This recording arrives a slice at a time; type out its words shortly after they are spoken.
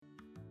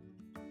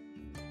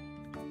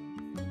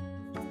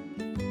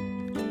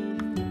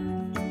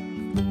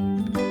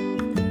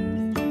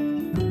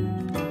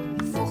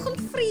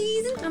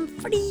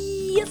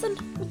freezing.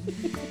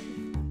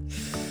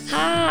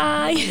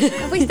 Hi.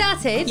 Have we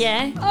started?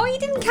 Yeah. Oh, you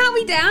didn't count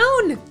me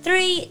down.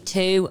 3,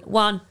 2,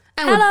 1.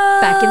 And Hello.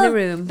 we're back in the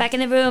room. Back in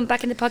the room.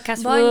 Back in the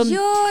podcast room.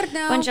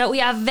 Buongiorno. Bonjour. We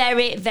are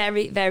very,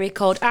 very, very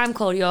cold. I'm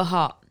cold. You're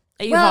hot.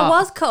 Are you Well, hot? it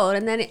was cold,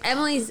 and then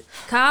Emily's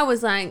car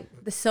was like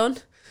the sun.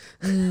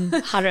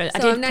 Harrow. I So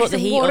did I'm nice put the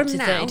and heat up warm to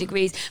now. 30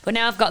 degrees, but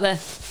now I've got the...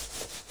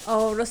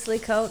 Oh, rustly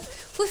coat.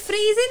 We're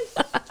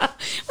freezing.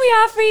 We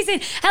are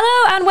freezing.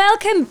 Hello and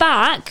welcome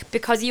back,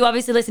 because you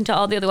obviously listen to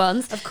all the other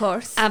ones. Of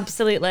course.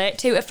 Absolutely.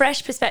 To a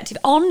fresh perspective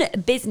on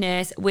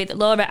business with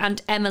Laura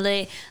and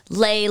Emily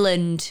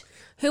Leyland.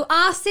 Who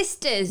are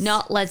sisters.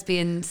 Not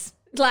lesbians.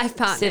 Life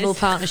partners. Civil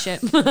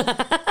partnership.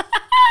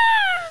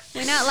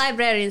 We're not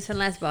librarians from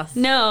Lesbos.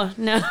 No.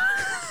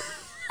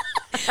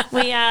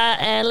 We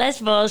are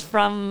lesbos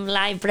from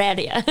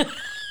Liberia.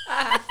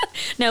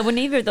 No, we're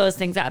neither of those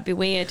things. That'd be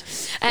weird.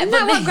 Isn't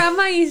that what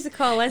Grandma used to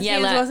call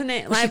lesbians, wasn't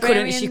it? Well,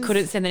 Librarians. she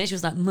couldn't say that. She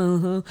was like,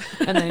 moo,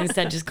 and then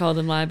instead just called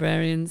them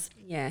librarians.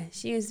 Yeah,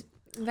 she was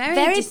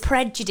very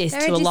prejudiced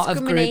very to a lot of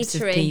groups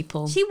of discriminatory.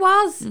 people. She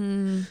was.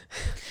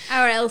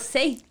 Our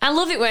Elsie. I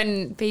love it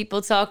when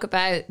people talk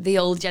about the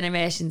old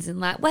generations and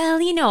like, well,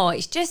 you know,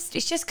 it's just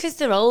because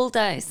they're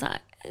older. It's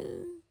like,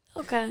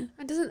 okay.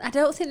 I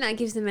don't think that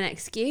gives them an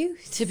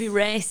excuse. To be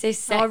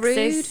racist, Or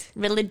sexist,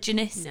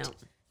 religionist.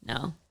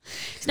 No.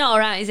 It's not all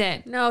right, is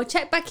it? No,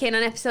 check back in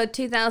on episode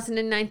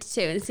 2092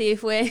 and see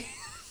if we are when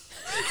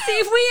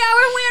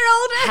we're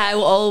older. How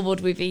old would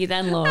we be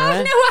then, Laura? I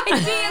have no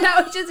idea.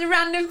 That was just a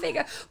random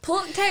figure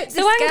plucked out the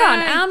So hang sky. on,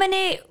 how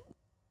many...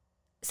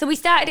 So we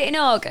started it in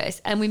August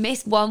and we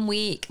missed 1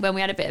 week when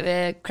we had a bit of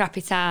a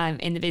crappy time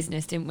in the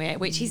business, didn't we?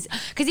 Which is...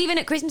 Because even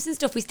at Christmas and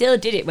stuff, we still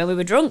did it when we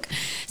were drunk.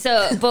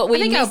 So, but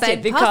we missed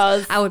it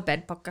because... Our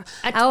bed podcast.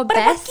 I- Our but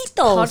best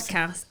poquitos.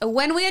 podcast are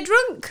when we are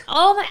drunk.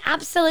 Oh, my,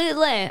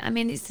 absolutely. I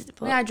mean, it's...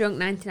 We are drunk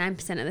 99%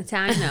 of the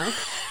time, though.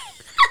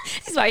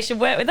 This is why you should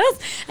work with us.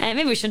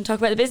 Maybe we shouldn't talk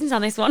about the business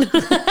on this one.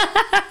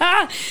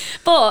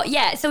 But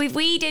yeah, so if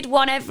we did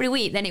one every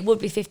week, then it would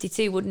be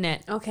 52, wouldn't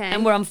it? Okay.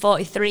 And we're on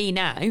 43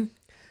 now.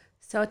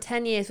 So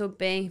 10 years would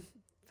be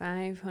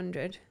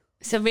 500.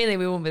 So really,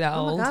 we won't be that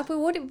Oh old. my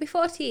God, it would be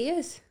 40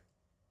 years.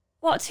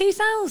 What,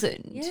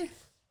 2000? Yeah.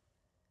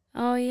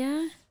 Oh,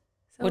 yeah.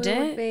 So Would we it?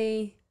 would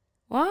be...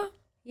 What?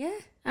 Yeah.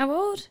 How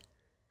old?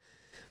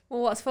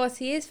 Well, what's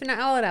 40 years for now?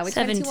 How old are we?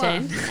 70.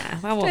 21?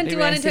 Nah, I won't 21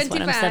 be and racist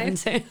when I'm 25.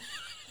 70.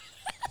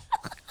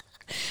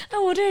 I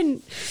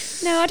wouldn't.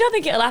 No, I don't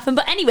think it'll happen.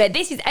 But anyway,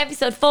 this is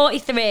episode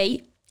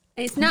 43.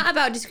 It's not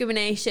about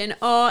discrimination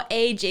or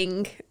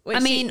ageing. I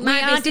mean, we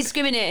are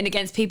discriminating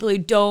against people who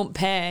don't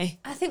pay.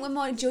 I think we're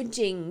more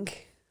judging.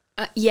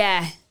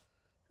 Yeah.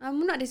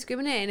 I'm not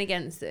discriminating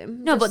against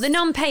them. No, but the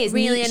non-payers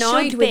really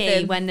annoyed should with be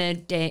them. when they're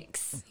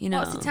dicks, you know.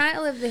 What's the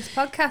title of this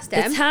podcast, The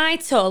Em?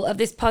 title of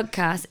this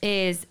podcast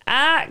is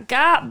I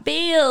Got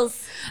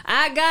Bills.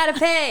 I gotta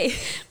pay.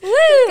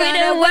 Woo!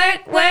 Gonna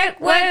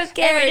work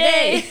every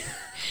day.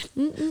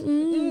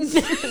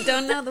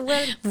 Don't know the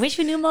word. Wish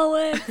we knew more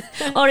words.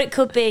 Or it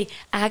could be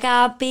I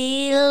got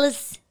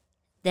bills,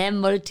 they're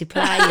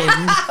multiplying.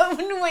 I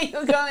wonder where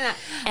you're going at.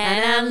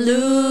 And I'm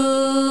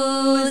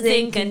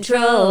losing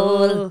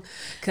control.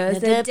 Cause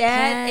the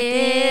debt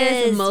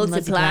is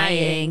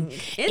multiplying.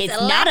 It's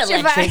not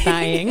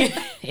electrifying.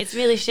 It's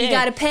really shit. You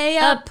gotta pay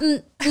up.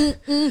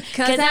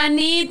 Cause I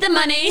need the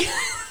money.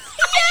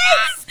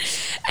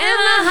 Yes! And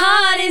my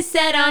heart is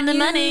set on the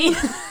money.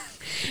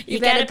 You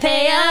gotta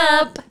pay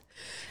up.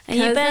 And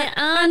you better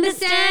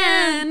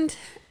understand.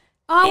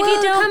 Oh, If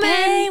you don't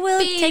pay, we'll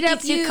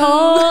take you to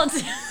court.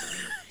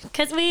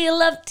 Because we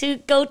love to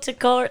go to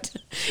court.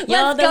 You're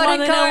Let's the go to one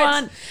that I court.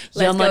 want.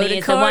 Your Let's go money to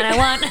is the one I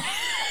court.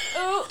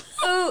 want.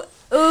 Ooh, ooh.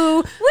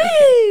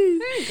 Woo!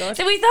 Very good.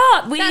 So we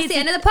thought That's the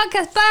end of the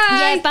podcast. Bye.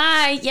 Yeah,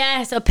 bye.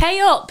 Yeah, so pay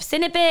up,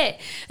 sin a bit.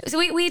 So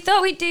we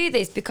thought we'd do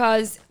this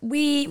because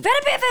we've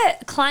had a bit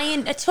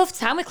of a tough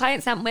time with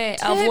clients, haven't we? Of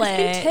It's late.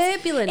 been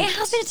turbulent. It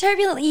has been a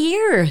turbulent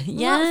year.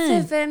 Yeah.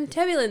 Lots of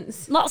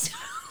turbulence. Lots of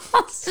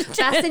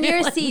Fasten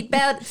your turbulence.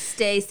 seatbelt.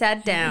 Stay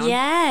sat down.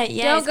 Yeah.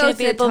 Don't It's go gonna to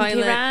be a the bumpy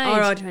toilet ride.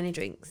 or order any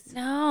drinks.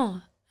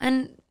 No.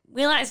 And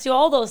we like to do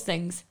all those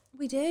things.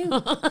 We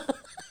do.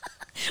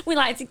 We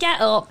like to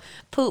get up,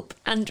 poop,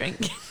 and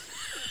drink.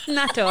 In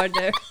that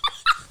order.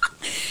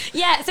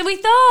 Yeah, so we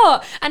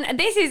thought, and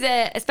this is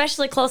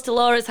especially close to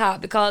Laura's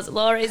heart because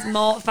Laura is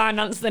more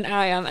finance than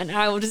I am, and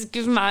I will just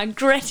give my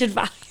great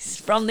advice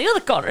from the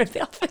other corner of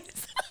the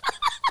office.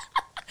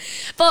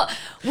 But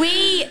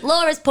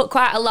Laura's put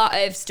quite a lot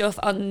of stuff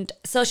on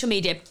social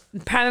media,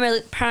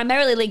 primarily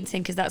LinkedIn,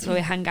 because that's where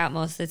we hang out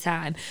most of the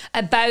time,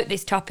 about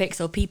this topic.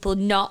 So people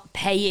not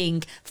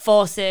paying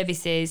for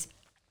services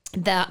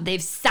that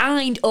they've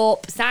signed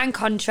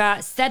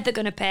contracts, said they're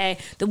going to pay,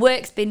 the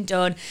work's been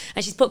done,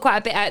 and she's put quite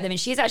a bit out there, and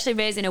she's actually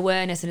raising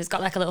awareness and has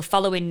got like a little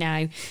following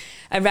now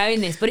around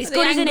this. But it's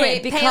good, isn't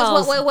it? Pay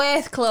us what we're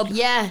worth club.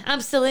 Yeah,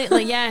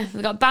 absolutely, yeah.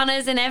 We've got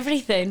banners and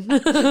everything. Oh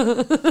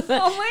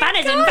my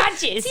Banners God. and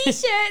badges.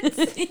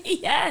 T-shirts.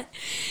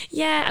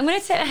 Yeah. I'm going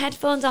to take my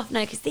headphones off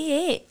now because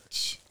they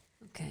itch.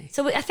 Okay.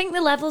 So I think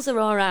the levels are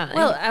all right.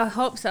 Well, I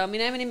hope so. I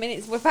mean, how many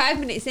minutes? We're 5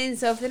 minutes in,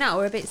 so if they're not,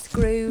 we're a bit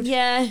screwed.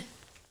 yeah,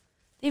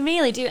 they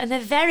really do. And they're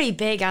very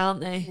big,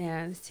 aren't they?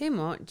 Yeah, it's too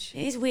much.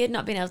 It is weird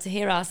not being able to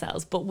hear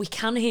ourselves, but we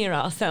can hear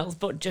ourselves,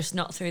 but just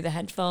not through the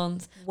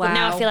headphones. But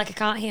now I Wow. feel like I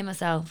can't hear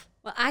myself.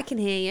 Well, I can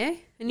hear you,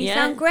 and you Yeah.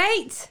 sound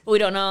great. But we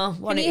don't know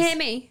what Can it you is. hear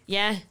me?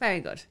 Yeah. Very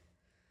good.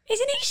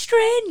 Isn't it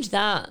strange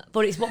that?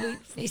 But it's what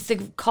it's the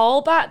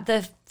callback,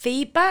 the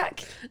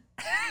feedback.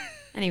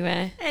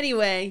 Anyway.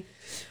 Anyway.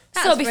 So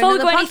that's for before we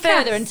go another any podcast.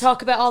 further and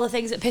talk about all the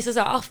things that piss us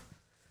off,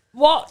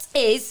 what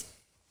is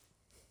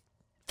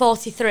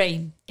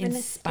 43 in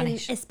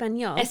Spanish? En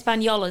español.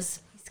 Españolas.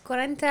 Es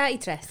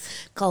 43.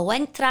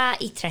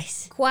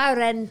 43.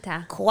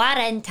 40.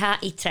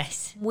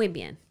 43. Muy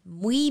bien.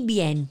 Muy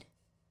bien.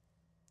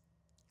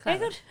 Very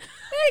Clever. good.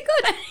 Very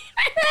good.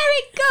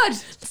 Very good.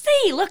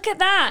 See, look at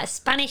that.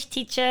 Spanish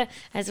teacher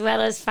as well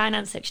as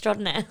finance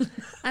extraordinaire.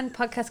 And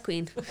podcast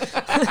queen.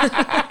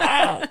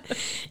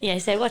 Yeah,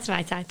 so what's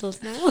my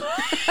titles now?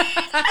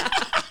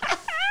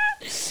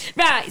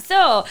 Right,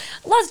 so,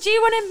 Loz, do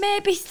you want to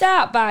maybe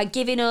start by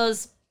giving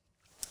us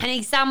an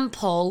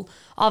example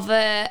of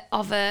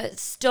a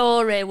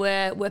story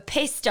where we're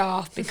pissed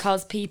off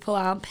because people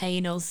aren't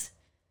paying us?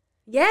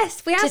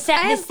 Yes, we have, To set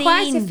I the have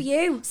quite a scene.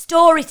 few.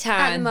 Story time.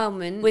 At the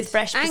moment. With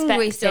fresh perspective.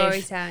 Angry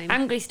story time.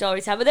 Angry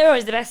story time. But they're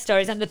always the best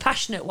stories and the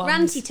passionate ones.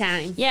 Ranty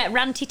time. Yeah,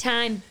 ranty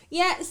time.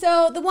 Yeah,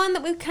 so the one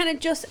that we've kind of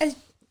just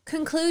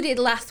concluded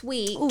last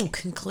week. Ooh,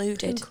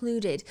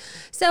 concluded.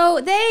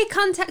 So they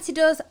contacted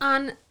us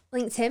on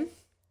LinkedIn,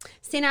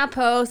 seen our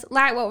post,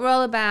 liked what we're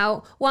all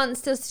about,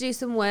 wants us to do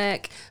some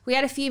work. We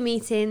had a few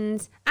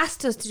meetings,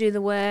 asked us to do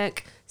the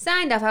work,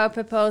 signed off our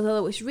proposal.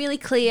 It was really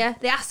clear.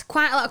 They asked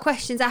quite a lot of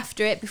questions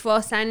after it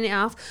before signing it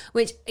off,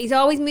 which is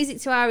always music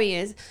to our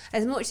ears.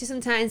 As much as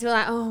sometimes we're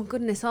like, oh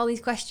goodness, all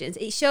these questions.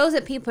 It shows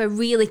that people are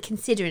really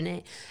considering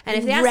it. And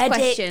if they ask Read it,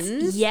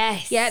 questions,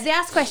 yes. yeah, if they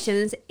ask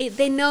questions,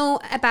 they know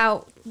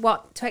about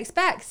what to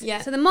expect. Yeah.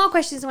 So the more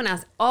questions someone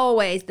asks,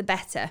 always the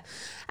better.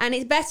 And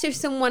it's better if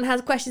someone has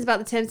questions about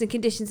the terms and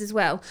conditions as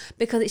well,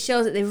 because it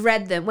shows that they've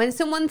read them. When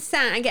someone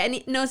sat and get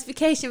a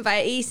notification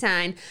via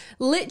e-sign,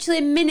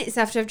 literally minutes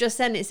after I've just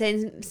sent it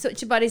saying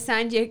such a body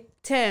signed your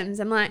terms,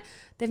 I'm like,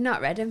 they've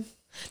not read them.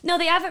 No,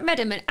 they haven't read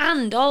them.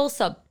 And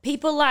also,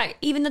 people like,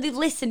 even though they've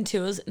listened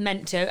to us,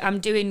 meant to, I'm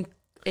doing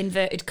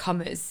inverted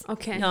commas.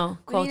 Okay. No,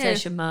 What do you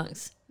quotation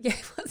marks. Yeah,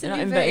 what's They're an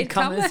not inverted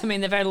commas. comma? I mean,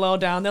 they're very low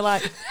down. They're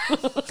like... Oh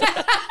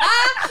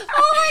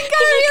my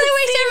God, I really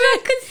wish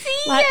everyone could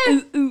see like,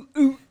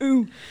 you.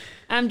 ooh.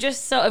 I'm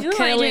just sort of You look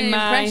like curling doing an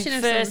my impression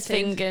of first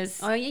something. fingers.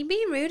 Oh, you're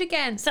being rude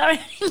again. Sorry,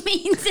 I didn't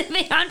mean to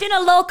be. I'm doing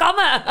a low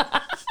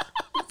comma.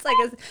 It's like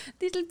a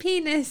little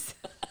penis.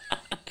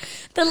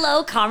 The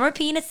low comma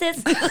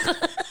penises.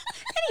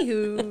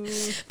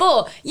 Anywho.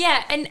 But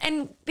yeah,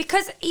 and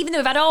because even though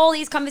we've had all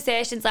these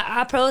conversations, like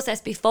our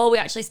process before we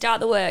actually start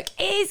the work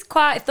is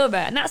quite thorough,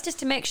 and that's just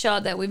to make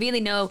sure that we really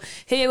know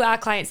who our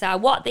clients are,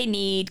 what they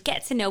need,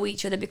 get to know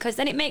each other, because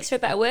then it makes for a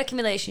better working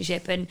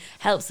relationship and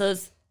helps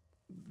us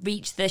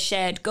reach the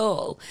shared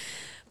goal.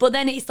 But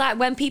then it's like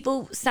when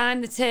people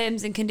sign the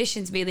terms and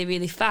conditions really,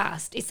 really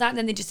fast, it's like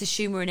then they just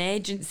assume we're an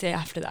agency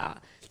after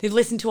that. They've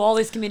listened to all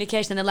this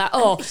communication and they're like,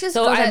 oh, It just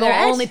so goes I out will their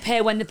head. only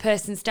pay when the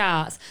person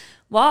starts.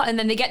 What? And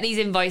then they get these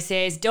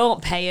invoices,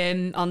 don't pay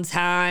them on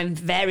time.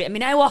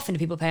 How often do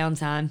people pay on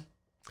time?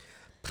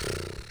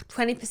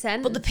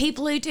 20%. But the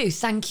people who do,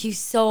 thank you Oh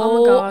so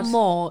my God.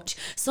 much.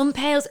 Some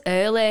pay us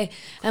early.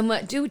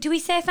 And do we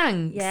say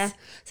thanks? Yeah.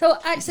 So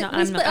actually, not- we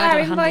I'm split not- I our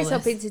don't handle invoice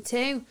up this. into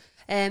two.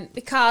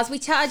 Because we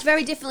charge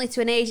very differently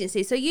to an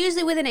agency. So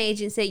usually with an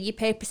agency, you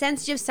pay a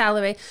percentage of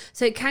salary.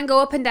 So it can go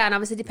up and down,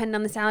 obviously, depending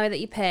on the salary that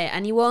you pay.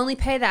 And you only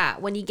pay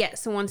that when you get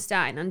someone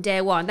starting on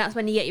day one. That's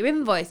when you get your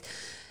invoice.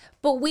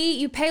 But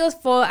you pay us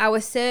for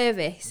our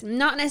service,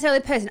 not necessarily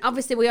a person.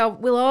 Obviously,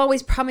 we'll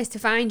always promise to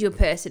find you a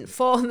person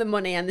for the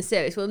money and the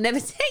service. We'll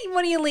never take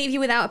money and leave you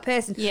without a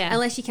person,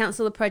 unless you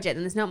cancel the project,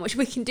 and there's not much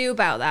we can do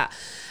about that.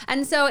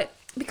 And so,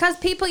 because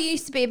people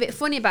used to be a bit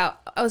funny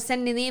about us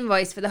sending the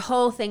invoice for the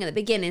whole thing at the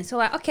beginning, so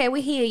like, okay,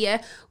 we hear you,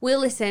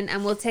 we'll listen,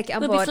 and we'll take it on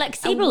We'll be board.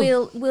 flexible.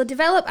 And we'll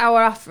develop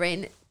our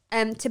offering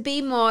to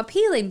be more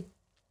appealing.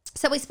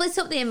 So we split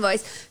up the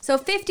invoice. So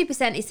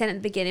 50% is sent at the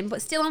beginning,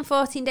 but still on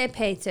 14-day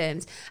pay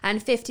terms,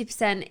 and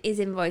 50% is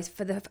invoiced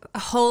for a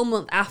whole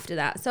month after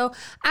that. So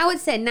I would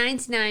say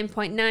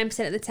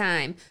 99.9% of the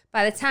time,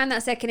 by the time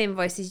that second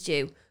invoice is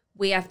due,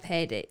 we have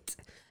paid it.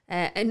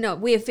 No,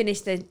 we have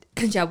finished the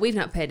job. We've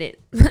not paid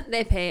it.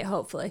 They pay it,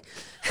 hopefully.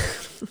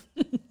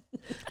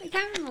 I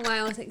can't remember why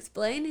I was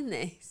explaining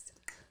this.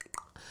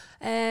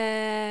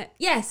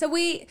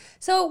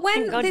 So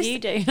when Thank God you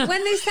do.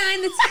 when they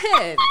sign the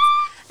terms,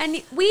 and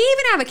we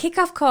even have a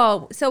kick-off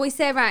call. So we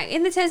say, right,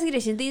 in the terms and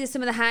conditions, these are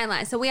some of the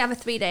highlights. So we have a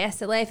 3-day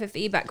SLA for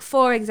feedback,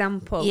 for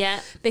example. Yeah.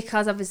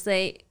 Because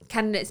obviously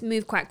candidates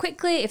move quite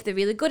quickly if they're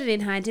really good and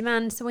in high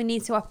demand, so we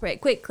need to operate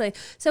quickly.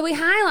 So we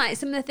highlight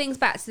some of the things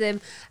back to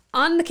them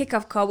on the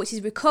kick-off call, which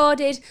is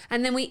recorded,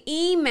 and then we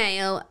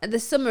email the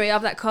summary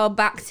of that call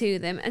back to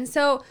them. And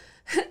so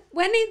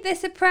when they're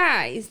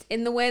surprised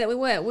in the way that we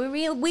work,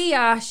 we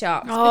are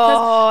shocked.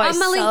 Oh, it's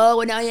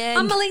so annoying.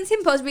 On my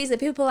LinkedIn post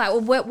recently, people were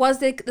like, well,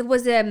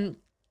 was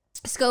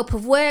scope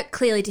of work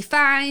clearly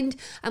defined?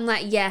 I'm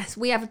like, yes,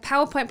 we have a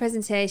PowerPoint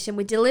presentation,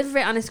 we deliver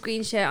it on a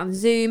screenshot on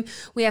Zoom,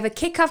 we have a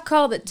kickoff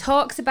call that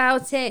talks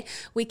about it,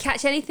 we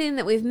catch anything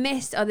that we've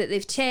missed or that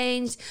they've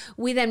changed,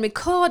 we then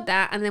record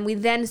that, and then we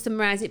then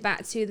summarize it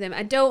back to them.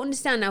 I don't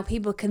understand how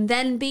people can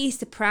then be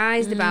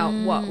surprised about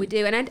what we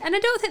do, and I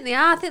don't think they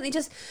are. I think they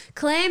just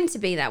claim to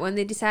be that when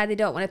they decide they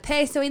don't want to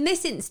pay. So in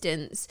this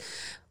instance,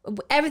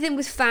 everything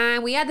was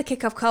fine. We had the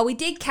kickoff call, we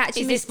did catch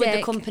a mistake. Is this with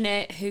the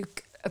company who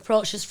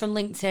approached us from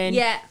LinkedIn?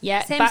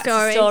 Yeah. Same back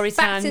story. To story back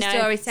time to now.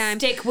 story time.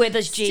 Stick with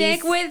us, G.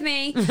 Stick with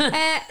me.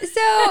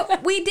 So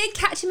we did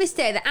catch a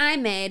mistake that I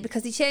made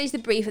because they changed the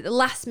brief at the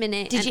last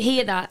minute. Did you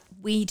hear that?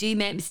 We do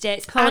make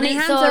mistakes. Holding and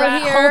it's hands all over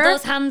right. here. Hold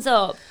those hands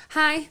up.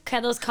 Hi.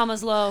 Get those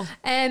commas low.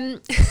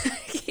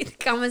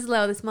 Commas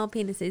low, the small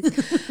penises.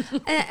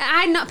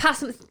 I'd not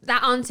passed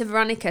that on to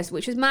Veronica,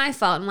 which was my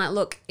fault. I'm like,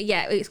 look,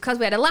 yeah, it's because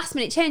we had a last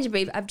minute change of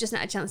brief. I've just not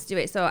had a chance to do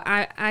it, so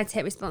I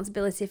take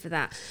responsibility for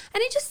that.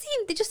 And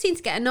they just seemed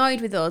to get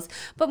annoyed with us,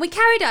 but we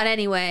carried on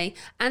anyway.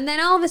 And then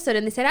all of a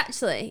sudden, they said,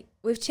 actually,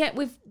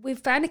 we've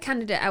found a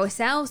candidate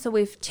ourselves, so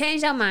we've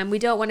changed our mind. We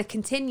don't want to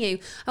continue.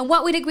 And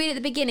what we'd agreed at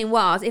the beginning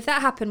was, if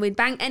that happened, we'd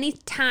bank any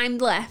time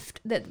left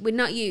that we'd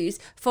not use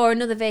for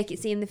another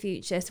vacancy in the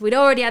future. So we'd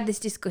already had this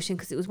discussion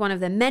because it was one of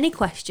the many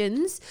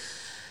questions.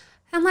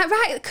 I'm like,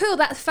 right, cool,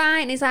 that's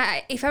fine. He's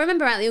like, if I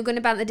remember rightly, you're going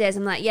to bank the days.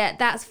 I'm like, yeah,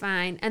 that's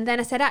fine. And then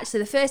I said,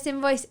 actually, the first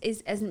invoice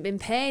hasn't been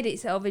paid.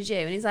 It's overdue.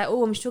 And he's like,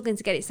 oh, I'm struggling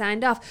to get it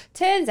signed off.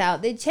 Turns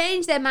out they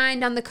changed their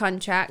mind on the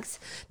contracts.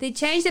 They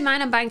changed their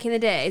mind on banking the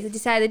days. They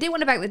decided they didn't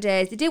want to bank the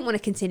days. They didn't want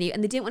to continue.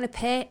 And they didn't want to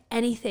pay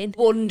anything.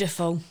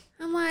 Wonderful.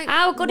 I'm like,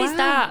 how good is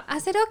that? I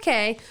said,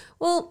 okay,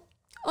 well,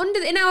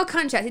 in our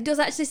contract, it does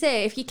actually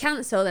say if you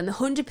cancel, then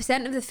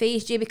 100% of the fee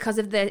is due because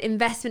of the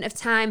investment of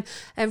time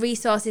and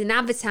resources and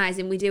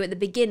advertising we do at the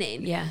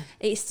beginning. Yeah.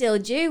 It's still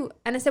due.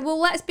 And I said, well,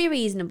 let's be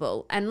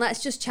reasonable and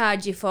let's just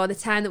charge you for the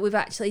time that we've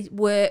actually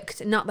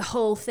worked, not the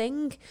whole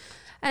thing.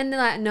 And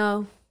they're like,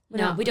 no.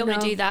 No, we don't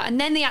want to do that.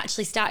 And then they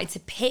actually started to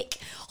pick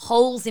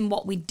holes in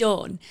what we'd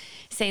done,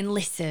 saying,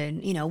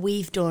 listen,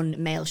 we've done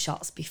mail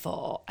shots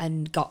before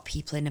and got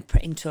people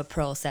into a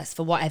process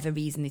for whatever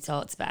reason they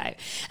talked about.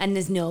 And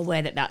there's no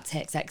way that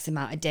takes X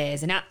amount of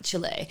days. And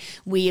actually,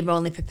 we are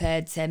only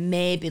prepared to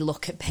maybe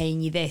look at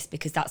paying you this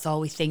because that's all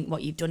we think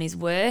what you've done is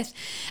worth.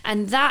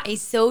 And that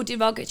is so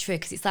derogatory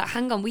because it's like,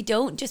 hang on, we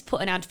don't just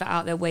put an advert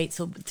out there, wait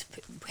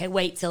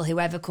till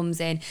whoever comes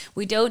in.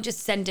 We don't just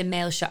send a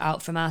mail shot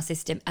out from our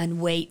system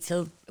and wait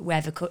till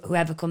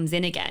whoever comes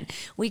in again.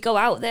 We go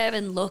out there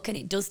and look, and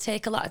it does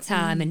take a lot of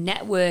time and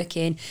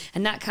networking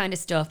and that kind of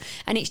stuff.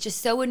 And it's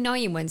just so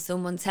annoying when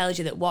someone tells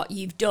you that what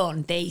you've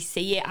done, they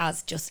see it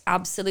as just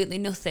absolutely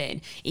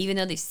nothing, even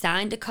though they've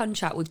signed a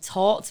contract, we've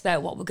talked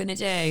about what we're going to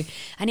do.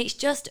 And it's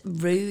just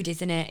rude,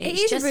 isn't it?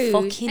 It's just rude.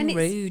 Fucking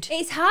rude.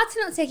 It's hard to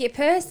not take it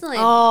personally.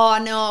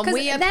 Oh, no.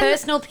 We are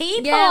personal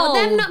people. Yeah, well,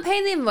 them not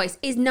paying the invoice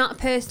is not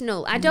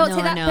personal. I don't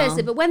take that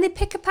personally. But when they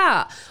pick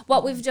apart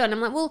what we've done,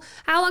 I'm like, well,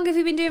 how long have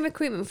you been doing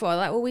recruitment for?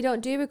 Like, well, we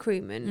don't do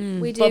recruitment.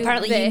 We do. But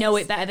apparently you know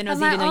it better than us,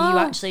 even though you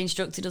actually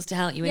instructed us to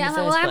help you in the first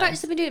place. I've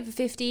actually been doing it for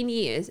 15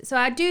 years. So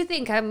I do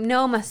think I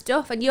know my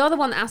stuff, and you're the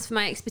one that asked for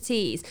my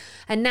expertise.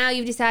 And now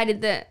you've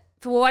decided that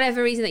for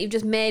whatever reason that you've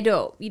just made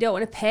up, you don't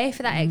want to pay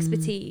for that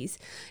expertise,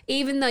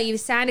 even though you've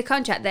signed a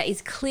contract that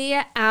is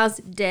clear as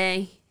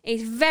day.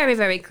 It's very,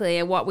 very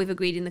clear what we've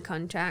agreed in the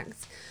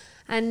contract.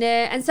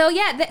 And so,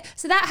 yeah,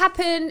 so that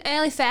happened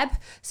early Feb.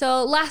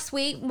 So last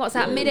week, what's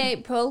that,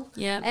 mid-April?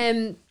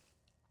 Yeah.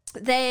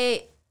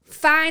 They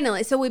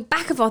finally, so we're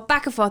back and forth,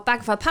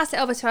 passed it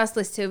over to our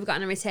solicitor. We've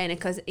gotten a retainer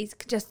because it's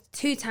just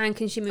too time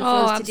consuming for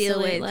us to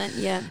deal with.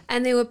 Yeah.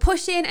 And they were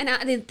pushing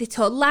and they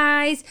told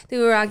lies. They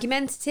were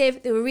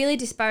argumentative. They were really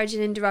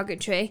disparaging and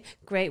derogatory.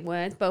 Great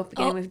words, both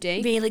beginning with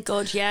D. Really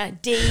good, yeah.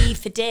 D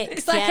for dicks.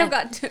 It's like I've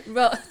got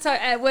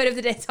word of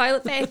the day,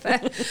 toilet paper.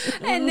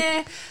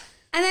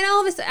 And then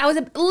all of a sudden, I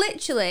was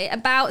literally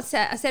about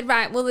to, I said,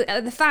 right, well,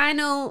 the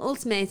final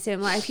ultimatum,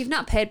 like, if you've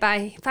not paid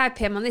by 5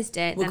 p.m. on this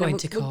date, we're going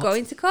to court. We're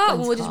going to court.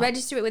 We'll just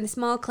register it with the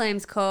small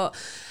claims court.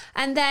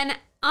 And then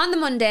on the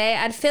Monday,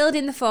 I'd filled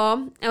in the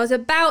form. I was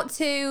about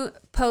to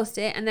post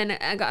it, and then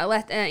I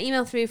got an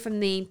email through from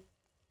the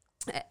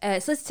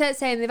solicitor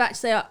saying they've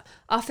actually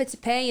offered to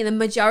pay you the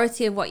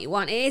majority of what you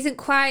want. It isn't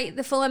quite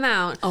the full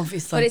amount.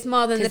 Obviously. But it's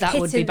more than the pittance.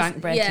 That would be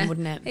bank breaking,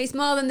 wouldn't it? It's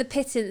more than the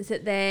pittance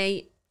that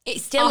they...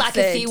 It's still offered.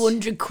 like a few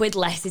 £100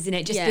 less, isn't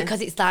it? Just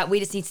because it's like, we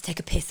just need to take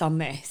a piss on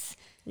this.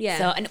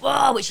 Yeah.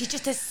 So, which is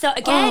just just so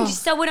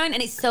annoying,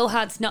 and it's so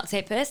hard to not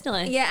take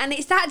personally. Yeah, and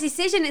it's that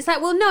decision. It's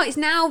like, well, no, it's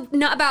now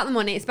not about the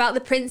money. It's about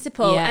the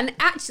principle. Yeah. And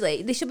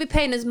actually, they should be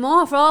paying us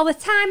more for all the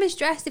time and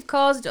stress they've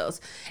caused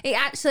us. It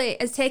actually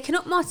has taken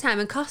up more time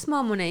and cost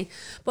more money.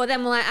 But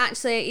then we're like,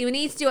 actually, you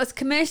need to do what's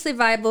commercially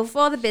viable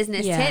for the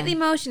business. Yeah. Take the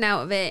emotion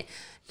out of it.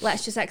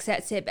 let's just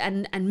accept it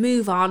and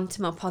move on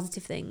to more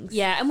positive things.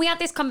 Yeah, and we had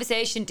this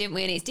conversation, didn't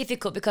we? And it's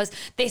difficult because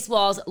this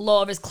was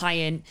Laura's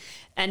client.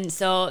 And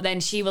so then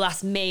she will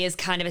ask me as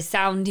kind of a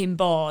sounding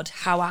board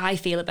how I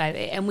feel about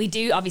it. And we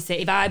do, obviously,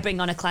 if I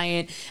bring on a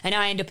client and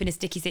I end up in a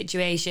sticky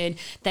situation,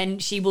 then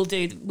we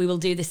will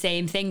do the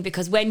same thing,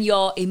 because when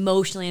you're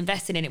emotionally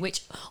invested in it,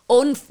 which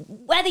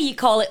whether you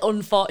call it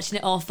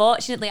unfortunate or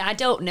fortunately, I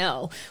don't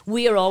know,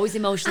 we are always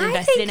emotionally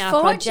invested in our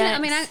projects. I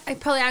mean, I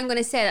probably am going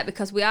to say that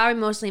because we are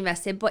emotionally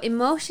invested, but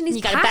emotion is passion.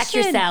 You got to back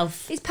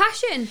yourself. It's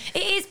passion.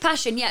 It is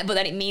passion, yeah, but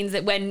then it means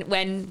that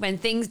when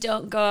things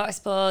don't go, I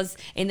suppose,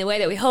 in the way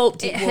that we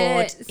hoped it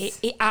would,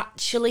 it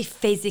actually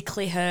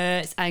physically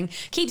hurts and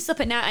keeps us up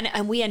at night.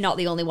 And we are not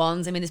the only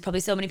ones. I mean, there's probably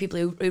so many people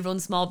who run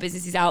small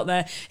businesses out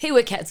there who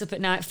are kept up at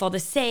night for the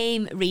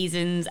same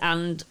reasons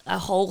and a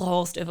whole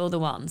host of other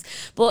ones.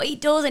 But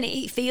it does, and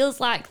it feels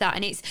like that.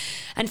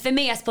 And for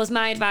me, I suppose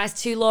my advice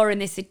to Laura in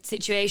this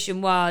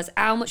situation was,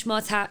 how much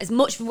more time, as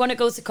much as we want to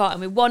go to court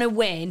and we want to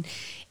win,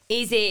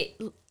 is it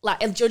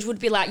like a judge would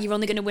be like, you're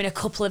only going to win a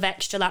couple of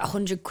extra, like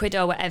 100 quid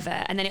or whatever,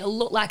 and then it'll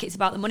look like it's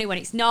about the money when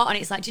it's not. And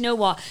it's like, do you know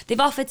what?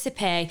 They've offered to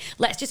pay.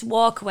 Let's just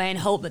walk away and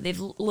hope that they've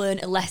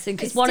learned a lesson.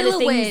 Because one of the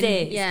things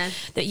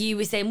is that you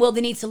were saying, well,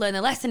 they need to learn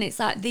a lesson. It's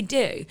like, they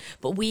do,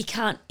 but we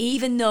can't,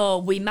 even though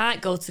we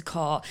might go to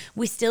court,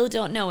 we still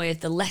don't know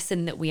if the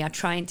lesson that we are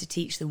trying to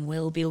teach them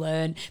will be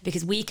learned,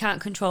 because we can't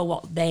control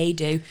what they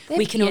do.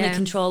 We can only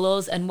control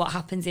us and what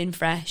happens in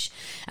Fresh.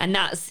 And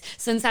that's,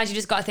 sometimes you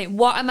just got to think,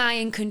 what am I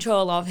in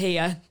control of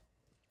here?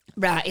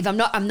 Right, if I'm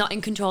not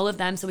in control of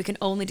them, so we can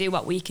only do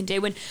what we can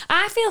do. And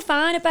I feel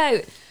fine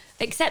about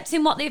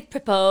accepting what they've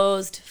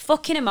proposed,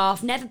 fucking them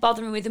off, never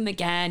bothering with them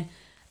again,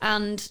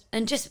 and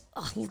just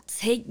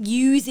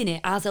using it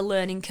as a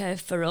learning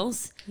curve for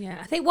us. Yeah,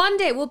 I think one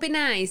day it will be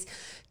nice,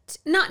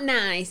 not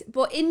nice,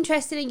 but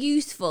interesting and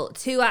useful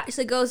to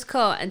actually go to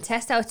court and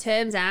test our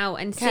terms out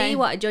and see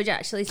what a judge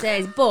actually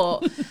says.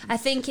 But I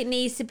think it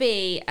needs to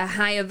be a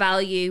higher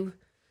value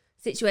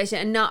situation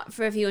and not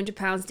for a few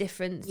 £100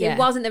 difference. It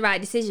wasn't the right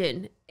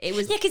decision. It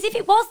was because if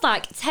it was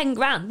like 10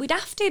 grand, we'd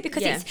have to,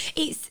 because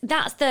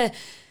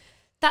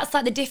that's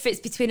like the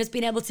difference between us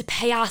being able to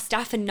pay our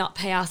staff and not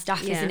pay our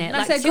staff, isn't it?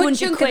 That's like a good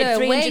chunk of their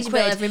wage bill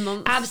every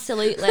month.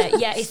 Absolutely.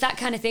 Yeah, it's that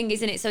kind of thing,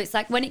 isn't it? So it's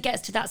like when it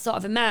gets to that sort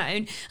of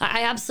amount,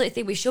 I absolutely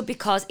think we should,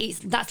 because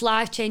that's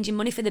life-changing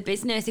money for the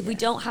business. If we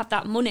don't have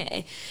that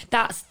money,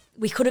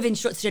 we could have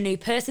instructed a new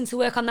person to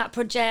work on that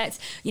project,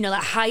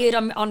 like hired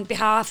on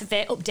behalf of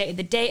it, updated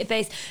the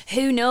database,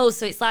 who knows?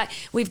 So it's like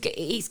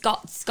it's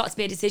got to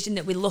be a decision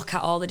that we look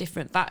at all the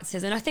different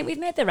factors, and I think we've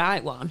made the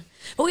right one.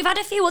 But we've had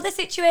a few other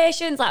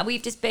situations, like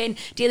we've just been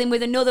dealing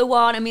with another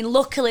one. I mean,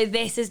 luckily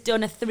this has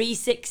done a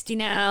 360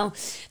 now.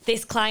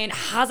 This client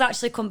has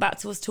actually come back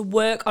to us to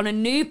work on a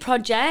new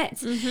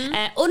project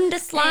under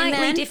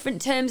slightly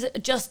different terms,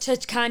 just to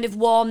kind of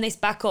warm this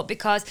back up,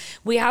 because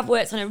we have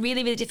worked on a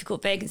really, really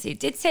difficult vacancy. It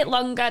did take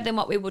longer than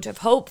what we would have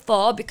hoped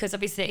for, because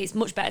obviously it's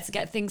much better to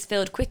get things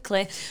filled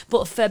quickly.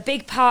 But for a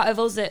big part of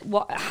us,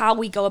 how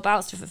we go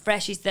about stuff at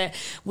Fresh is that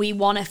we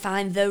want to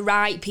find the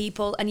right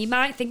people. And you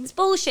might think it's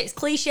bullshit, it's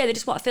cliche, they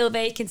just want to fill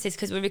vacancies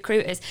because we're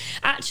recruiters.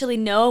 Actually,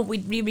 no, we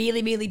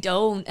really, really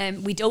don't.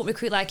 We don't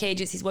recruit like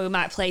agencies where we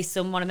might place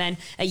someone and then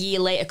a year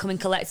later come and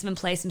collect them and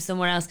place them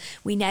somewhere else.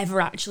 We never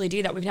actually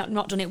do that. We've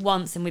not done it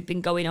once, and we've been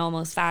going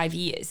almost 5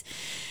 years.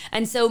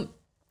 And so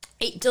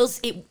it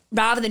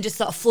rather than just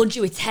sort of flood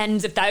you with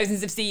tens of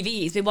thousands of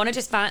CVs, we want to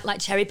just find, like,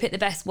 cherry pick the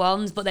best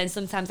ones, but then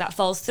sometimes that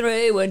falls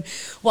through and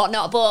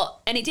whatnot.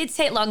 And it did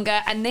take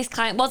longer, and this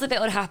client was a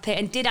bit unhappy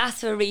and did ask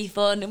for a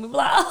refund, and we were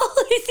like,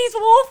 oh, this is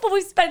awful,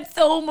 we've spent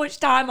so much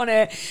time on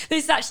it,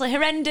 this is actually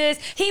horrendous.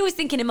 He was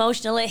thinking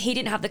emotionally, he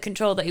didn't have the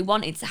control that he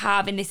wanted to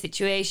have in this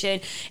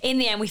situation. In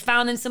the end, we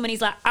found him someone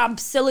he's like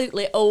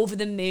absolutely over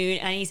the moon,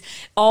 and he's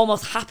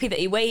almost happy that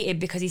he waited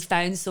because he's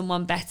found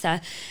someone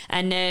better.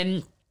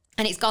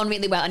 And it's gone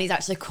really well, and he's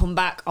actually come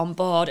back on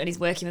board and he's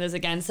working with us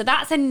again. So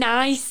that's a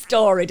nice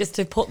story, just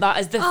to put that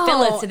as the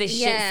filler to this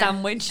shit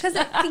sandwich.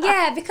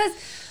 Because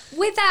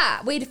with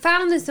that, we'd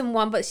found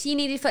someone, but she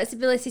needed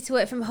flexibility to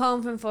work from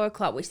home from 4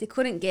 o'clock, which they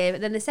couldn't give.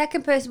 And then the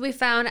second person we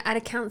found had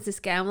a cancer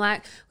scare. I'm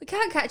like, we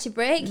can't catch a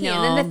break here.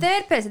 And then the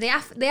third person, they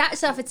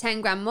actually offered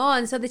 10 grand more.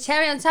 And so the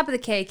cherry on top of the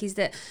cake is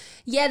that,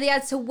 they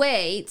had to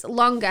wait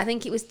longer. I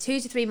think it was 2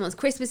 to 3 months.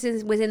 Christmas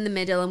was in the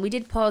middle, and we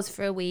did pause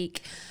for a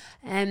week.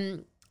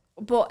 And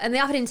they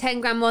offered him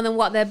 10 grand more than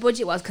what their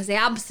budget was, because they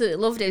absolutely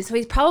loved him. So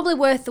he's probably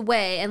worth the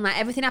wait, and like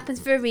everything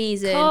happens for a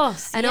reason,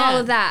 all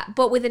of that.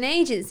 But with an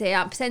agency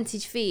at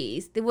percentage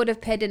fees, they would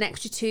have paid an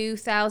extra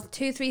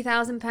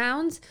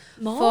 £3,000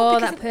 for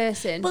that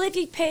person. Well, if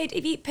you paid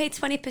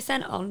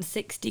 20% on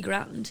 60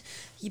 grand,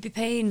 you'd be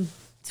paying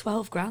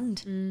 12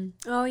 grand.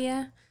 Oh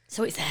yeah.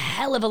 So it's a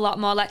hell of a lot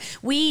more. Like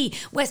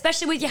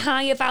especially with your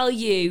higher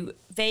value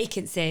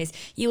vacancies,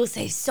 you will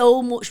save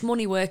so much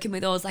money working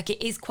with us. Like,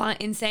 it is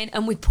quite insane.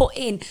 And we put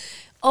in,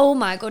 oh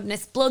my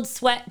goodness, blood,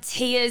 sweat,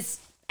 tears,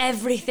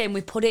 everything,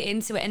 we put it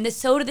into it, and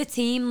so do the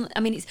team.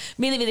 I mean, it's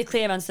really, really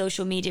clear on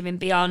social media and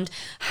beyond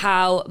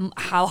how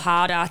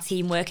hard our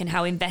team work and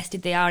how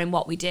invested they are in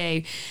what we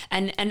do.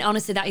 And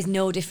honestly, that is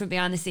no different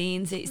behind the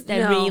scenes.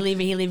 They're really,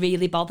 really,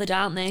 really bothered,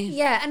 aren't they?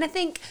 Yeah, and I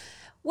think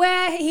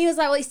where he was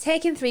like, well, it's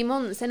taken 3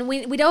 months, and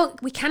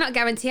we cannot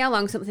guarantee how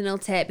long something will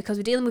take because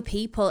we're dealing with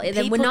people.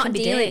 Then we're not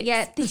dealing.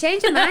 Yeah, they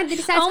change their mind. They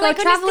decide to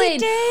go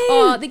traveling,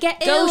 or they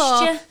get ill,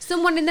 or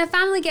someone in their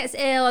family gets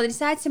ill, or they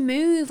decide to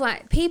move.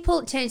 Like,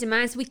 people change their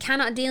minds. So we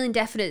cannot deal in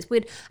definites.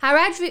 With our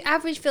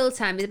average fill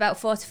time is about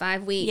 4 to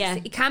 5 weeks. Yeah.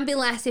 It can be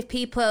less if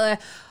people are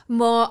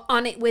more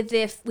on it with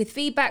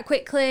feedback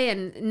quickly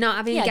and not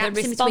having gaps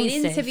in between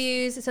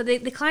interviews. So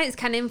the clients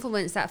can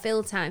influence that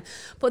fill time.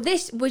 But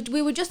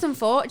we were just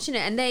unfortunate,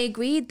 and they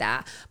agreed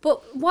that.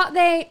 But what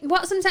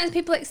sometimes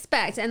people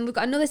expect, and we've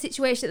got another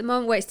situation at the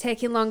moment where it's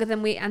taking longer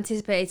than we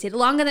anticipated,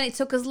 longer than it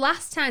took us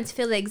last time to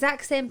fill the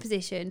exact same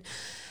position.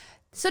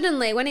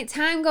 Suddenly, when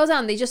time goes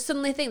on, they just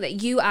suddenly think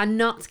that you are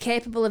not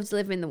capable of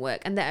delivering the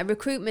work and that a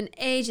recruitment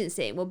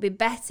agency will be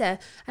better.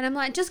 And I'm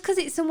like, just because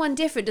it's someone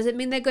different doesn't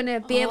mean they're going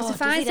to be able to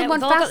find someone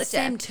faster. Got the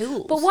same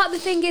tools. But what the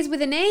thing is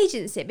with an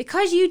agency,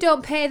 because you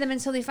don't pay them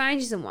until they find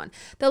you someone,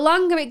 the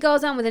longer it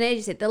goes on with an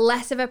agency, the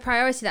less of a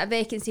priority that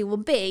vacancy will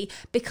be,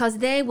 because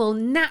they will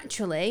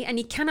naturally, and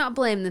you cannot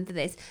blame them for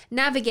this,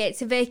 navigate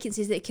to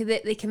vacancies that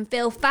they can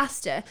fill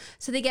faster,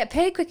 so they get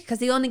paid quicker because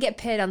they only get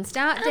paid on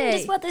start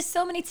day. And there's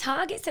so many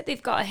targets that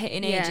they've got to hit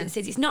in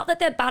agencies. It's not that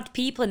they're bad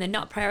people and they're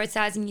not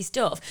prioritising your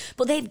stuff,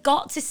 but they've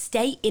got to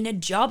stay in a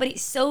job, and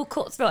it's so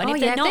cutthroat. And if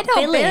they're not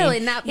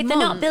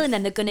billing,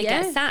 then they're going to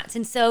get sacked.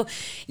 And so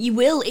you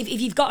will, if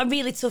you've got a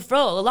really tough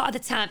role, a lot of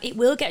the time it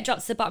will get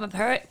dropped to the bottom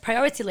of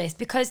priority list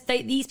because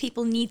these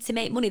people need to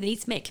make money, they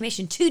need to make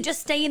commission to just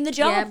stay in the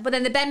job. Yeah, but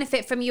then the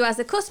benefit from you as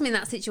a customer in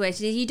that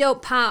situation is you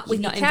don't part with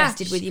your cash. You're not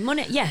invested with your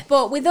money. Yeah.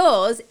 But with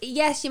us,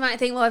 yes, you might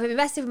think, well, I've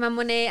invested with my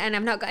money and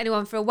I've not got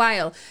anyone for a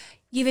while.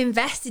 You've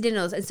invested in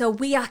us, and so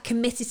we are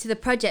committed to the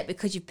project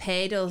because you've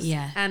paid us.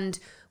 Yeah. And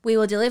we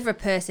will deliver a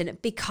person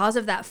because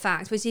of that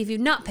fact. Which if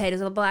you've not paid us,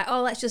 we'll be like,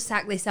 oh, let's just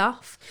sack this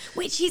off.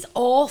 Which is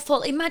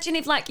awful. Imagine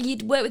if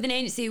you'd worked with an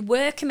agency who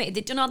were committed,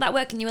 they'd done all that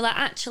work, and you were like,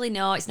 actually,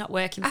 no, it's not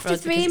working for us.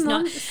 After 3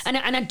 months. And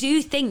I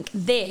do think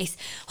this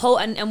whole,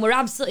 and we're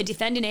absolutely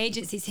defending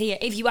agencies here.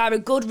 If you are a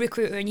good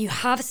recruiter and you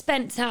have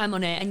spent time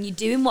on it and you're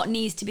doing what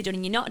needs to be done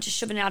and you're not just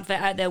shoving an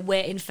advert out there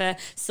waiting for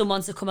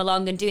someone to come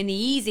along and doing the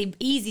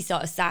easy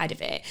sort of side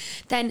of it,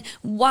 then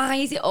why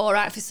is it all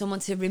right for someone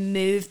to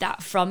remove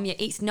that from you?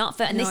 It's not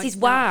fair. And this is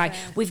why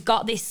we've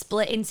got this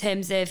split in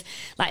terms of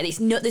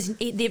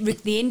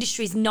the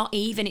industry is not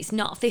even. It's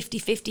not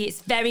 50-50.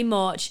 It's very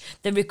much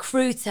the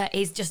recruiter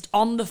is just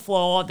on the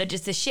floor. They're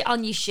just a shit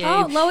on your shoe.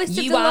 Oh, lowest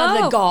you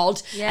are the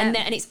god, and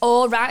it's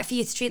all right for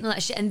you to treat them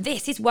like shit. And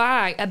this is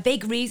why, a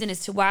big reason as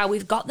to why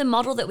we've got the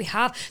model that we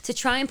have, to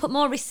try and put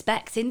more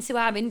respect into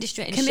our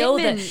industry and show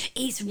that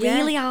it's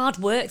really hard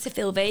work to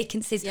fill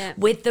vacancies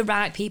with the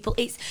right people.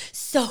 It's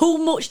so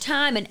much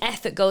time and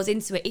effort goes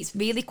into it. It's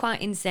really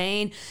quite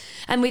insane.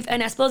 And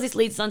I suppose this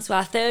leads on to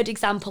our third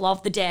example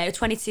of the day.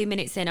 22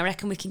 minutes in, I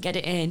reckon we can get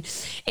it in.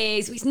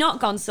 It's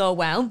not gone so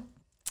well.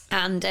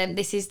 And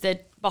this is the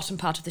bottom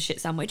part of the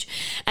shit sandwich,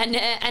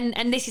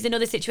 and this is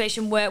another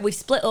situation where we've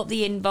split up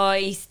the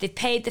invoice. They've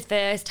paid the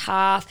first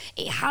half.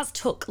 It has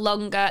took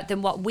longer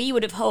than what we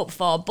would have hoped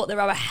for, but there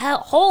are a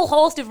whole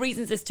host of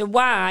reasons as to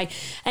why.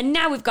 And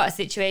now we've got a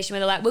situation where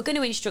they're like, we're going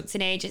to instruct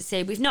an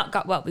agency, we've not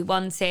got what we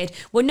wanted,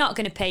 we're not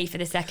going to pay for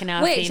the second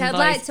half. Which I'd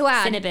like to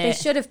add, they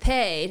should have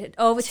paid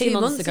over 2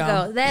 months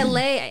ago. They're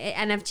late,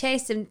 and I've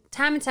chased them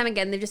time and time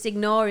again. They're just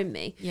ignoring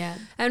me. Yeah.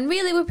 And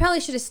really, we probably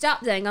should have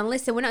stopped there and gone,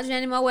 listen, we're not doing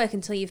any more work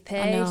until you've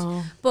paid. I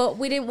know. But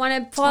we didn't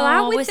want to fall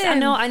out with them. I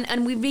know,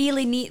 and we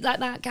really need, like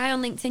that guy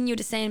on LinkedIn you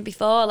were saying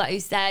before, who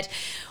said,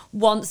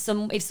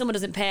 if someone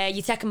doesn't pay,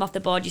 you take them off the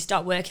board, you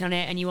start working on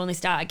it, and you only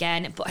start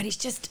again. And it's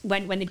just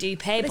when they do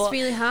pay. But it's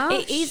really hard.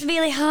 It is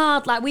really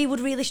hard. We would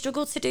really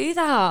struggle to do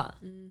that.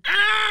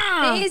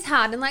 It is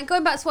hard. And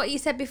going back to what you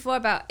said before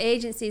about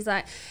agencies,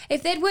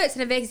 if they'd worked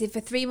in a vacancy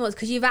for 3 months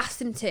because you've asked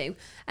them to,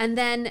 and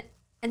then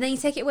you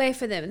take it away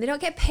from them and they don't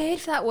get paid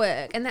for that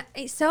work, and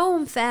it's so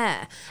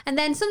unfair. And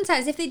then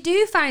sometimes if they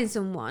do find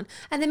someone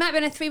and they might be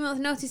on a 3-month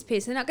notice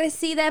period, so they're not going to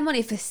see their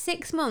money for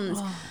 6 months.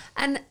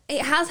 And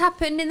it has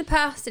happened in the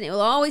past, and it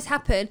will always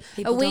happen.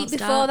 People a week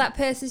before that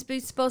person's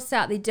supposed to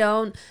start, they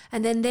don't,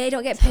 and then they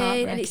don't get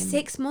paid, and it's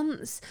 6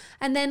 months.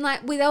 And then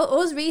with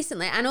us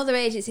recently and other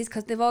agencies,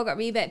 because they've all got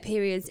rebate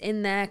periods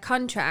in their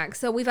contracts,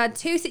 so we've had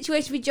 2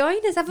 situations with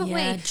joiners, haven't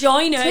we?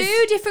 Joiners.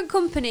 2 different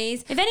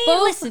companies. If any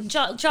of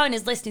you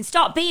joiners listening,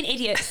 stop being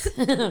idiots.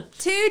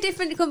 2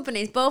 different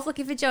companies, both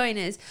looking for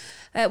joiners.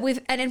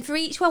 And then for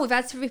each one, we've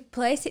had to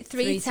replace it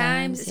 3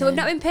 times. So we've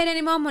not been paying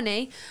any more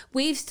money.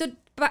 We've stood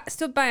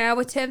stood by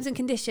our terms and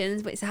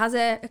conditions, but it has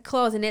a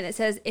clause in it that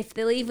says if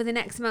they leave within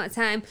X amount of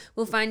time,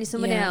 we'll find you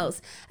somebody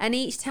else. And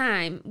each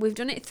time, we've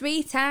done it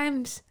 3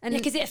 times. And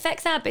because it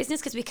affects our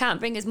business because we can't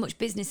bring as much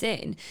business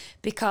in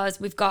because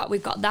we've got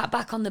that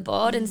back on the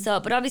board and so.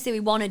 But obviously we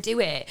want to do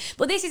it.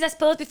 But this is, I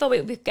suppose, before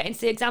we get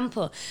into the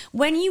example,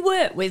 when you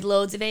work with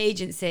loads of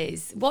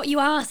agencies, what you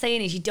are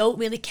saying is you don't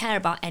really care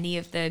about any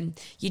of them.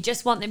 You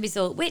just want the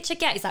result, which I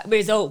get. It's like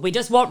result. We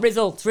just want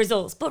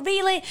results. But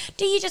really,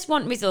 do you just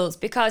want results?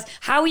 Because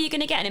how are you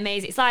going to get an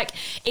amazing... It's like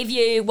if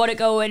you want to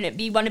go and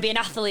you want to be an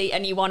athlete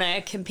and you want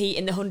to compete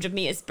in the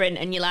 100-metre sprint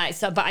and you're like,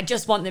 but I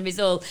just want the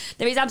result.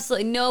 There is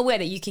absolutely no way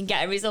that you can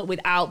get a result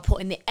without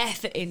putting the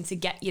effort in to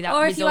get you that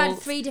result. Or if you had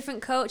 3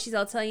 different coaches,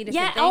 I'll tell you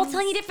different things. Yeah, all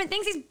telling you different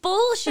things. It's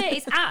bullshit.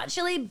 It's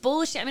actually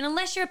bullshit. I mean,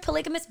 unless you're a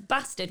polygamous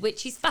bastard,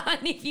 which is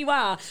fine if you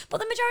are. But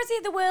the majority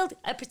of the world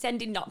are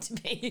pretending not to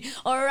be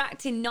or are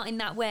acting not in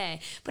that way.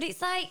 But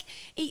it's like,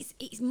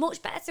 it's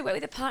much better to work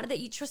with a partner that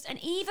you trust. And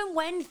even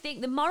when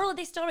the moral of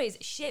this story is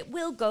shit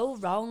will go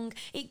wrong.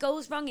 It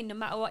goes wrong in no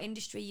matter what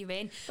industry you're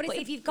in. But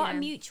if you've got a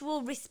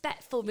mutual,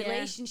 respectful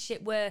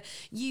relationship where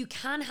you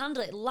can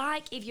handle it,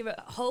 like if you're at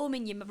home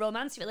in your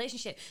romantic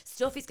relationship,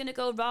 stuff is going to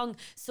go wrong.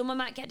 Someone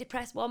might get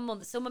depressed one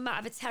month. Someone might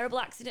have a terrible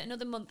accident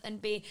another month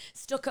and be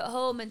stuck at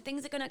home and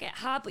things are going to get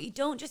hard, but you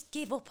don't just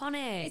give up on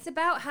it. It's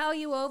about how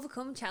you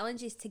overcome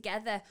challenges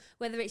together,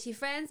 whether it's your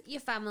friends,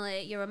 your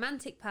family, your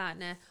romantic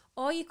partner,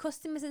 or your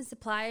customers and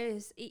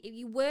suppliers.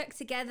 You work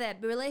together.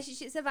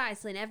 Relationships are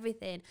vital in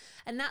everything.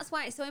 And that's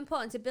why it's so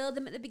important to build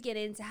them at the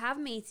beginning, to have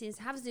meetings,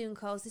 to have Zoom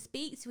calls, to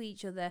speak to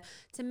each other,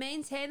 to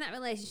maintain that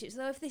relationship.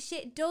 So if the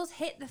shit does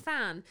hit the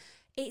fan,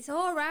 it's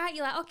all right.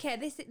 You're like, okay,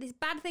 this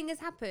bad thing has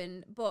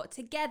happened, but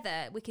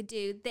together we could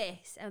do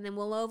this and then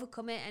we'll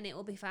overcome it and it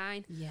will be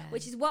fine. Yeah.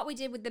 Which is what we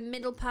did with the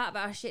middle part of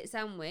our shit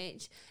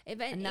sandwich.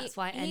 And that's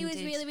why it he was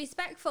ended. really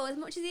respectful. As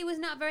much as he was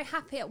not very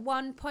happy at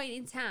one point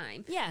in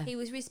time, he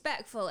was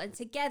respectful, and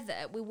together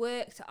we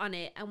worked on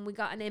it and we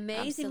got an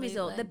amazing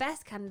result. The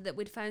best candidate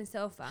we'd found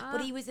so far.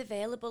 But he was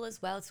available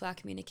as well to our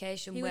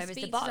communication, whereas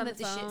the bottom of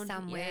the shit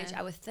sandwich,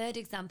 our third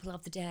example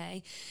of the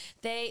day,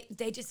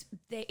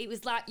 it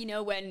was like, you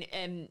know, when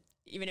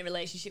you're in a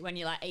relationship when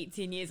you're like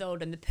 18 years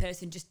old and the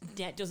person just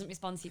doesn't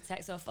respond to your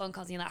texts or phone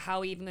calls and you're like, how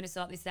are you even going to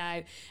sort this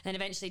out? And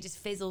eventually just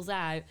fizzles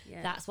out.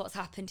 That's what's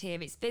happened here.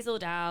 It's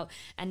fizzled out.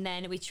 And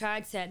then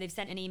they've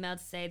sent an email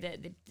to say that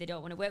they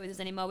don't want to work with us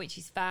anymore, which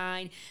is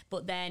fine.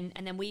 But then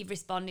we've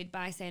responded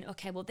by saying,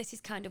 okay, well, this is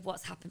kind of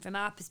what's happened from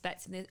our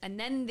perspective. And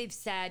then they've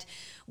said,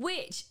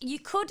 which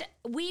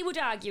we would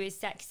argue is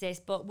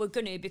sexist, but we're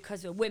going to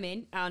because we're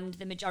women and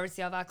the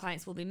majority of our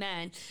clients will be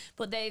men.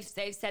 But they've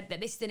said that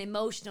this is an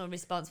emotional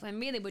response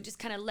when really we're just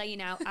kind of laying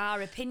out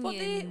our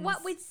opinions. But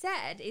what we'd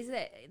said is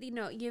that, you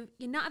know, you're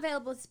not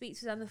available to speak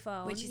to us on the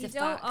phone. Which is you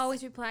don't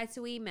always reply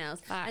to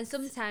emails. Facts. And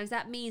sometimes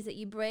that means that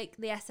you break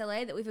the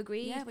SLA that we've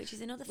agreed. Yeah, which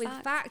is another with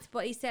fact.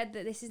 But he said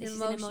that this is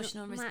an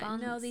emotional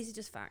response. No, these are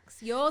just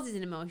facts. Yours is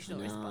an emotional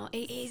response.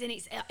 It is, and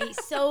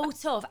it's so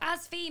tough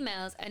as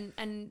females,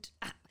 and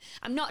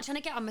I'm not trying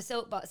to get on my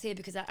soapbox here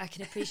because I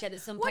can appreciate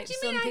that some people... What do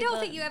you mean? I don't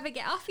think you ever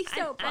get off your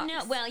soapbox. I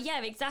know. Well,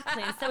 yeah,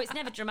 exactly. And so it's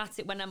never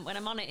dramatic when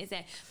I'm on it, is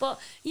it? But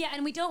yeah,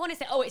 and we don't want to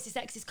say, oh, it's a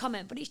sexist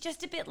comment, but it's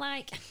just a bit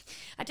like,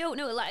 I don't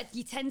know, like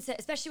you tend to,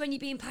 especially when you're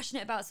being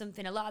passionate about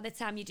something, a lot of the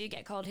time you do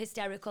get called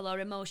hysterical or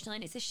emotional,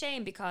 and it's a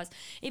shame because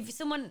if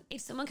someone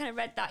kind of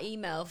read that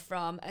email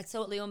from a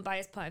totally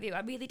unbiased point of view,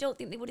 I really don't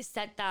think they would have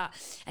said that.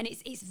 And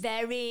it's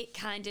very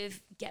kind of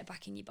get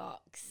back in your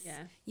box.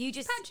 Yeah. You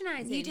just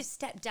patronising. You just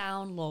step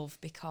down, love,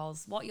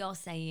 because what you're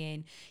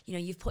saying, you know,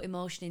 you've put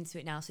emotion into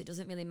it now, so it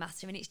doesn't really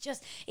matter. And it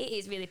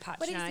is really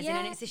patronising,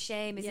 and it's a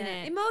shame, isn't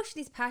it? Emotion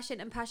is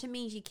passion, and passion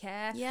means you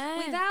care. Yeah.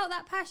 Without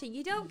that passion,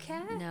 you don't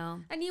care. No.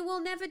 And you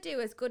will never do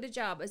as good a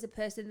job as a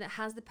person that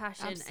has the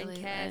passion Absolutely.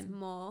 and cares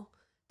more.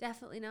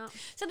 Definitely not.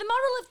 So the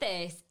moral of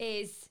this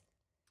is...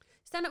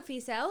 Stand up for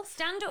yourself.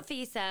 Stand up for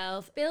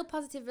yourself. Build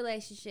positive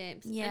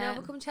relationships. Yeah. And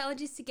overcome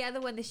challenges together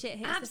when the shit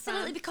hits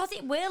Absolutely, the fan. because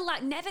it will.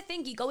 Like, never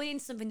think you're going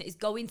into something that is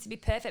going to be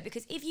perfect,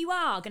 because if you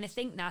are going to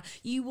think that,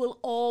 you will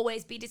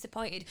always be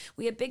disappointed.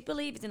 We are big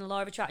believers in the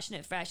law of attraction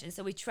at Fresh, and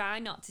so we try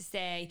not to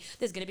say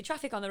there's going to be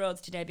traffic on the roads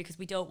today because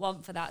we don't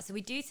want for that. So we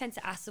do tend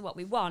to ask for what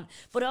we want,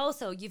 but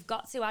also you've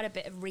got to add a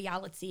bit of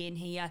reality in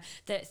here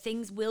that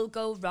things will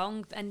go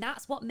wrong, and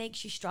that's what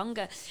makes you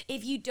stronger.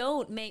 If you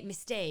don't make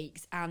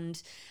mistakes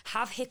and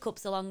have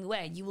hiccups along the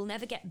way, you will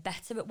never get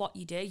better at what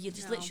you do. You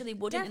just literally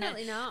wouldn't.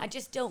 Definitely not. I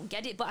just don't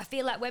get it. But I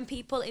feel like when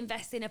people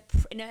invest in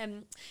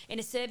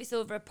a service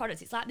over a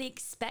product, it's like they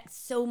expect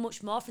so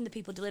much more from the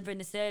people delivering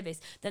the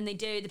service than they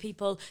do the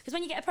people. Because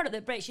when you get a product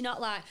that breaks, you're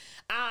not like,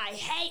 I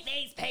hate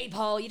these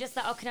people. You're just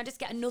like, oh, can I just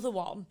get another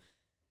one?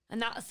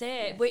 And that's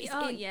it. But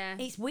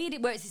it's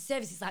weird where it's a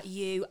service. It's like,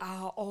 you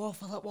are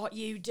awful at what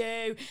you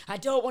do. I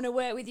don't want to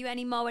work with you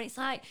anymore. And it's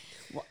like,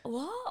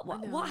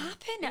 what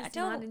happened? I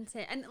don't.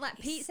 And like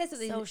Pete said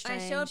something. So I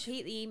showed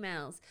Pete the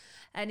emails,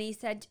 and he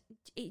said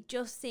it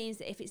just seems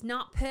that if it's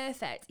not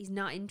perfect, he's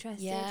not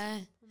interested. Yeah.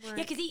 I'm Yeah,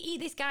 because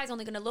this guy's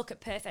only going to look at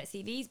perfect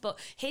CVs, but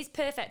his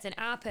perfect and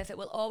our perfect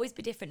will always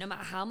be different no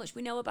matter how much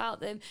we know about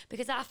them,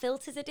 because our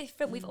filters are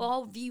different. We've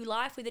all view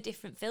life with a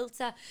different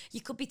filter.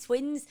 You could be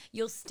twins,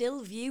 you'll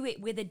still view it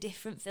with a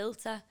different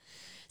filter.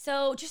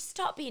 So just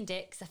stop being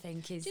dicks, I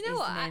think, is the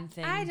main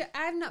thing.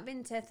 I've not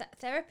been to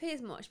therapy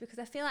as much because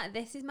I feel like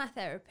this is my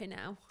therapy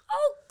now.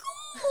 Oh,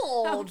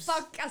 God.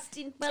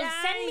 Podcasting time. Well,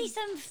 send me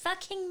some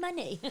fucking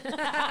money.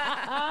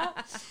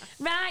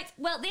 Right.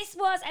 Well, this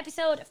was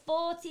episode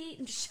 40.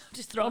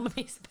 Just throw my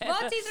piece of paper.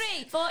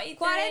 43.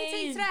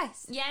 Quarantine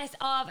stress. Yes,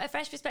 of A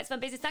Fresh Perspective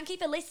on Business. Thank you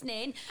for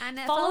listening. And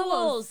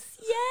follow us.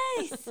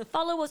 Yes.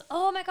 Follow us.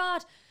 Oh, my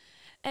God.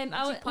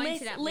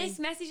 Liz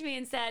messaged me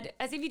and said,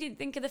 as if you didn't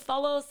think of the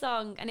Follow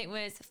song, and it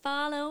was,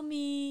 follow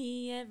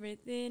me,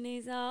 everything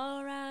is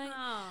all right.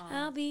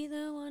 I'll be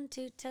the one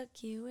to tuck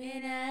you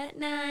in at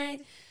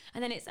night.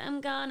 And then it's,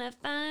 I'm gonna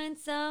find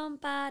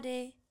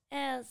somebody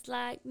else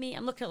like me.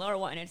 I'm looking at Laura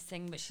wanting her to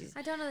sing, but she's...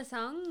 I don't know the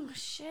song. Oh,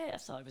 shit, I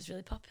thought it was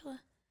really popular.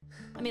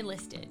 I mean,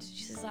 listed.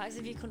 She's like, as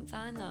if you couldn't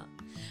find that.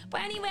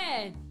 But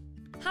anyway,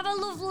 have a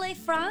lovely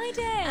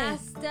Friday.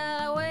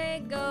 Hasta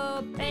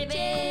luego,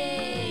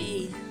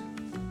 baby.